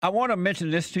I want to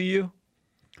mention this to you.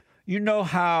 You know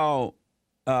how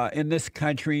in this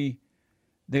country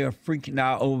they are freaking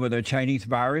out over the Chinese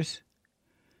virus?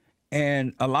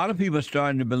 And a lot of people are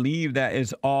starting to believe that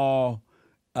it's all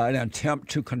an attempt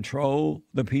to control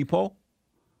the people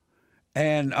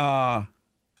and to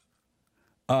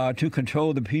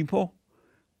control the people.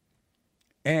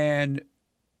 And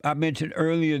I mentioned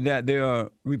earlier that there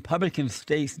are Republican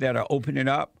states that are opening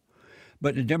up,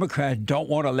 but the Democrats don't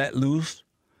want to let loose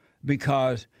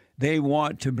because they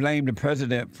want to blame the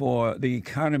president for the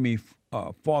economy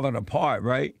falling apart,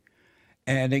 right?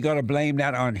 And they're going to blame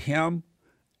that on him.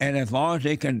 And as long as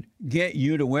they can get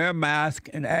you to wear a mask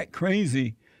and act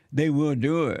crazy, they will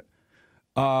do it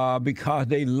because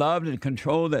they love the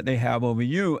control that they have over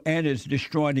you, and it's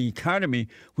destroying the economy,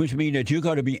 which means that you're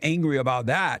going to be angry about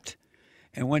that.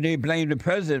 And when they blame the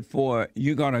president for it,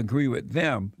 you're going to agree with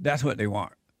them. That's what they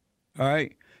want. All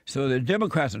right? So the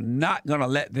Democrats are not going to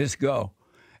let this go.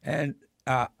 And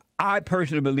I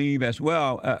personally believe as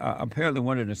well, apparently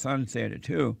one of the sons said it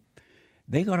too,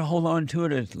 they're going to hold on to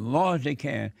it as long as they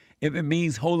can, if it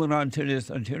means holding on to this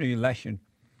until the election.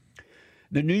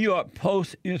 The New York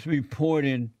Post is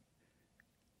reporting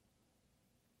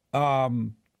why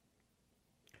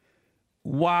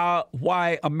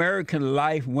American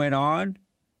life went on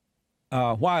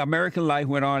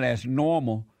as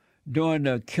normal during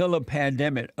the killer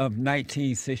pandemic of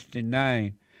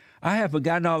 1969. I have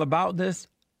forgotten all about this,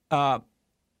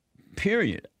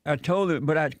 period. I told it,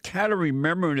 but I kind of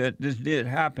remember that this did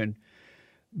happen.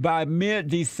 By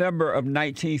mid-December of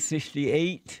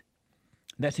 1968,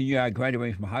 that's the year I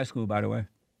graduated from high school, by the way.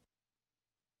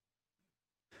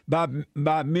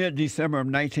 By mid-December of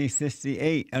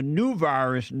 1968, a new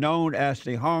virus known as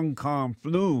the Hong Kong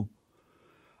flu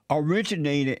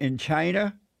originated in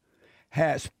China,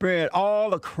 had spread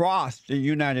all across the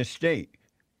United States.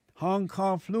 Hong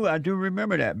Kong flu, I do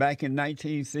remember that back in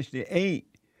 1968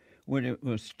 when it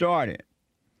was started.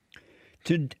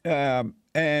 Today's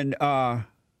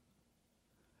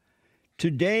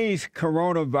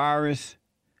coronavirus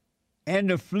and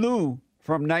the flu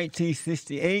from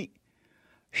 1968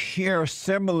 share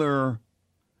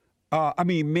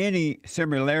many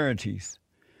similarities.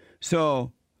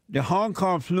 So the Hong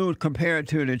Kong flu compared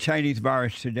to the Chinese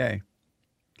virus today.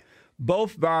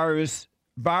 Both viruses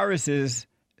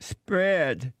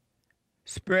spread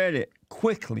it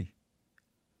quickly.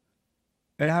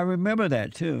 And I remember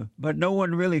that too, but no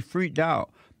one really freaked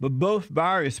out. But both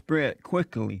viruses spread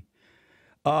quickly.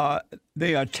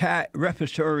 They attack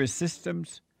respiratory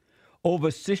systems.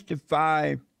 Over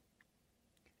 65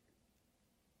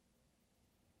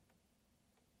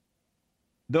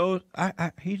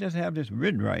 he doesn't have this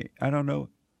written right. I don't know.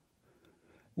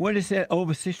 What is that,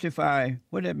 over 65?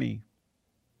 What does that mean?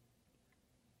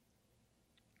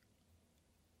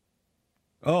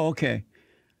 Oh, okay.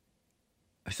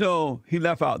 So he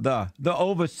left out the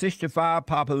over 65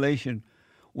 population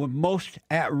were most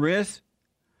at risk,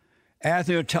 as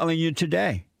they're telling you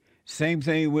today. Same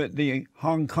thing with the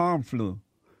Hong Kong flu.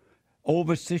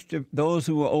 Those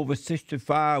who were over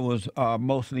 65 was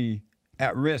mostly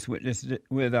at risk with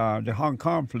the Hong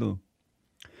Kong flu.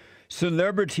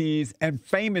 Celebrities and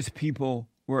famous people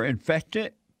were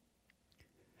infected.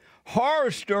 Horror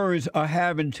stories are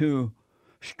having to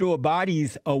store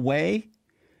bodies away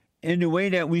in the way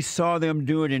that we saw them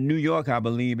do it in New York, I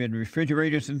believe, in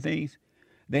refrigerators and things.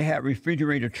 They had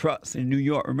refrigerator trucks in New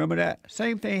York. Remember that?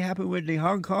 Same thing happened with the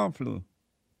Hong Kong flu.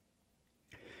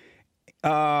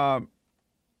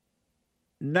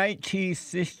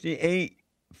 1968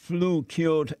 flu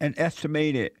killed an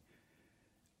estimated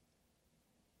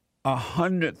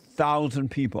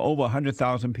 100,000 people, over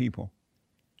 100,000 people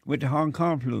with the Hong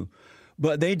Kong flu.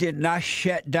 But they did not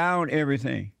shut down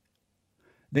everything.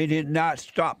 They did not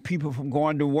stop people from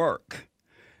going to work.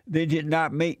 They did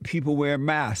not make people wear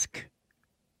masks.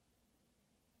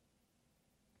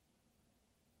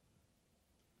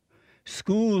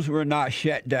 Schools were not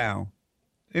shut down.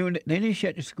 They didn't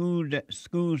shut the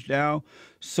schools down.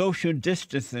 Social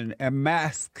distancing and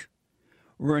masks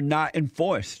were not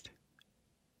enforced.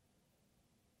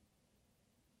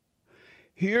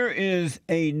 Here is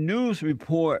a news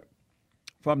report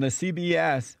from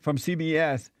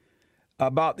CBS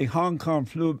about the Hong Kong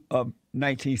flu of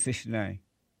 1969.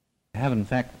 I have, in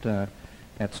fact, at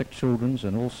 6 Children's,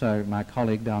 and also my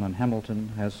colleague down in Hamilton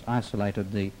has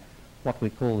isolated what we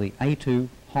call the A2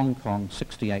 Hong Kong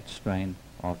 68 strain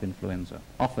of influenza.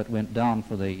 Off it went down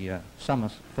for the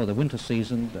winter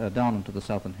season, down into the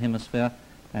southern hemisphere,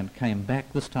 and came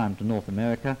back this time to North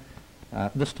America,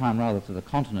 this time rather to the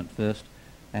continent first,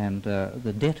 and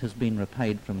the debt has been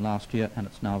repaid from last year, and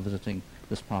it's now visiting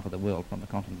this part of the world from the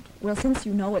continent. Well, since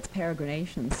you know it's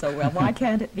peregrination so well, why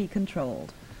can't it be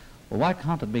controlled? Well, why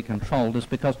can't it be controlled is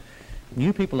because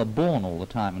new people are born all the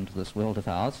time into this world of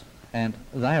ours, and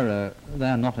they are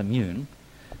not immune.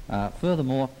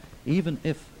 Furthermore, even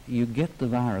if you get the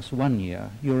virus 1 year,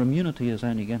 your immunity is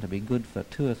only going to be good for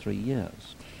 2 or 3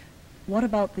 years. What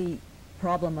about the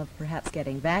problem of perhaps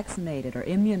getting vaccinated or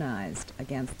immunized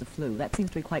against the flu? That seems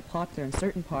to be quite popular in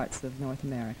certain parts of North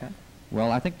America.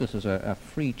 Well, I think this is a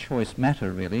free choice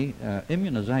matter, really.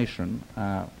 Immunization,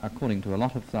 according to a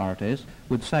lot of authorities,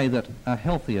 would say that a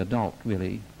healthy adult,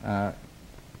 really,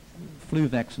 flu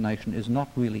vaccination is not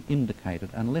really indicated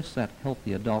unless that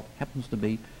healthy adult happens to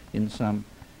be in some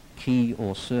key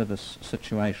or service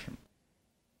situation.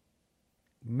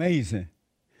 Amazing.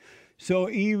 So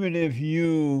even if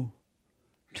you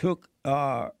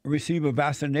receive a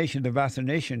vaccination, the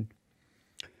vaccination,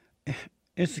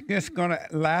 it's going to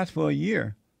last for a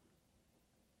year.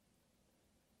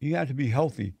 You have to be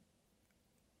healthy.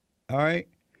 All right?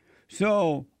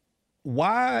 So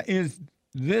why is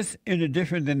this any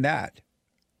different than that?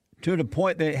 To the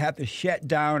point they have to shut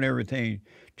down everything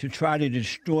to try to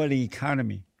destroy the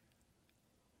economy.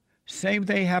 Same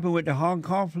thing happened with the Hong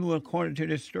Kong flu, according to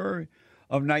this story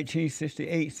of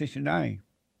 1968-69.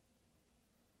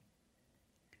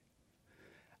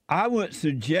 I would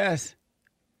suggest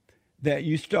that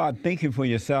you start thinking for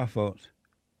yourself, folks.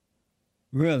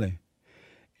 Really.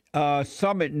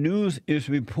 Summit News is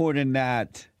reporting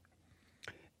that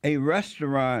a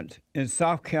restaurant in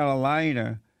South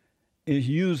Carolina is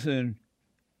using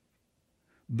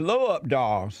blow-up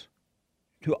dolls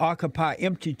to occupy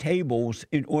empty tables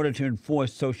in order to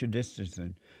enforce social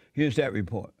distancing. Here's that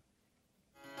report.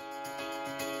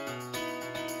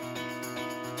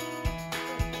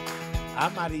 I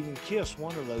might even kiss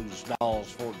one of those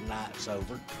dolls before the night's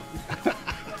over.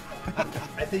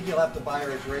 I think you'll have to buy her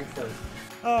a drink first.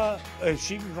 If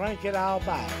she can drink it, I'll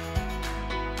buy it.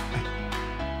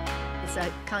 It's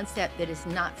a concept that is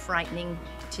not frightening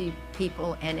to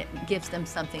people, and it gives them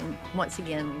something, once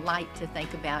again, light to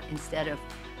think about instead of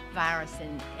virus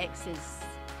and X's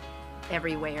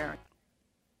everywhere.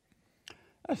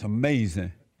 That's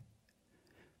amazing.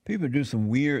 People do some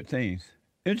weird things.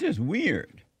 It's just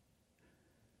weird.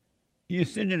 You're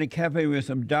sitting in a cafe with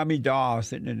some dummy dolls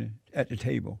sitting at the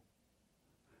table.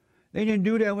 They didn't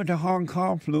do that with the Hong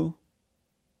Kong flu.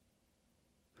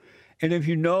 And if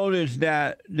you notice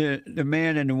that the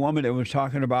man and the woman that was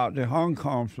talking about the Hong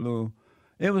Kong flu,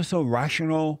 it was so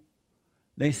rational.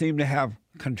 They seem to have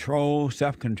control,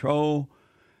 self-control.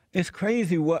 It's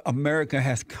crazy what America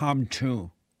has come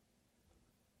to.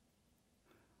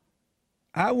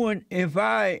 I would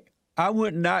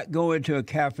not go into a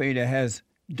cafe that has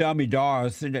dummy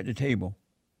dolls sitting at the table.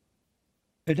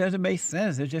 It doesn't make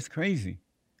sense. It's just crazy.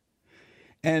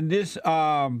 And this,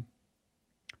 one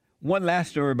last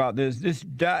story about this. This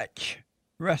Dutch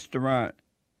restaurant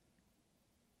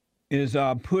is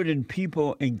putting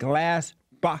people in glass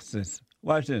boxes.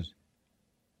 Watch this.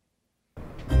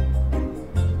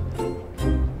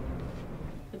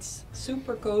 It's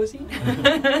super cozy.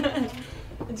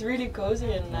 It's really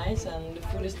cozy and nice, and the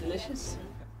food is delicious.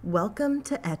 Welcome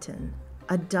to Eten,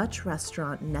 a Dutch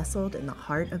restaurant nestled in the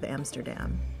heart of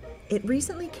Amsterdam. It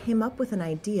recently came up with an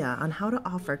idea on how to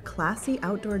offer classy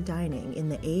outdoor dining in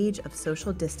the age of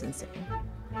social distancing.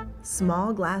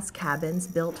 Small glass cabins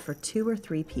built for 2 or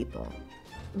 3 people.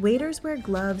 Waiters wear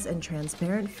gloves and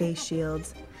transparent face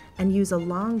shields and use a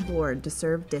long board to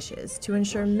serve dishes to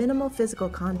ensure minimal physical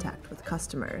contact with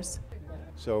customers.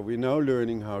 So we're now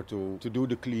learning how to do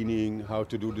the cleaning, how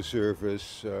to do the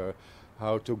service,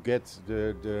 how to get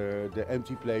the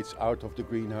empty plates out of the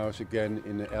greenhouse again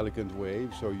in an elegant way,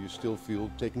 so you still feel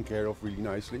taken care of really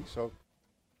nicely. So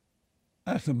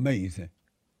that's amazing.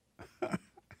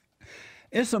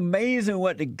 It's amazing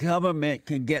what the government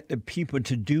can get the people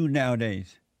to do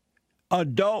nowadays.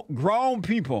 Grown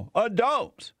people,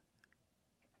 adults.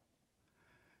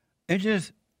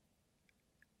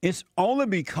 It's only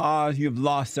because you've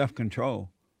lost self-control.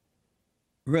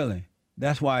 Really.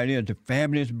 That's why it is. The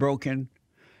family is broken.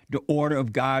 The order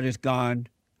of God is gone.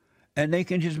 And they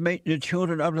can just make the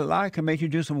children of the light can make you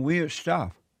do some weird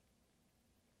stuff.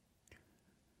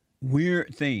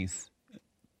 Weird things.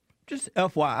 Just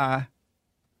FYI.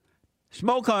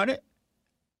 Smoke on it.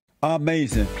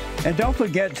 Amazing. And don't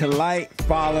forget to like,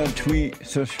 follow, tweet,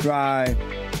 subscribe,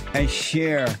 and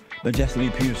share the Jesse Lee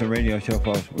Peterson radio show,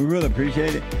 folks. We really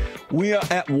appreciate it. We are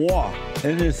at war.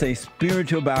 It is a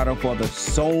spiritual battle for the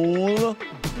soul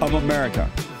of America.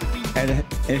 And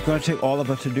it's going to take all of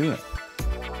us to do it.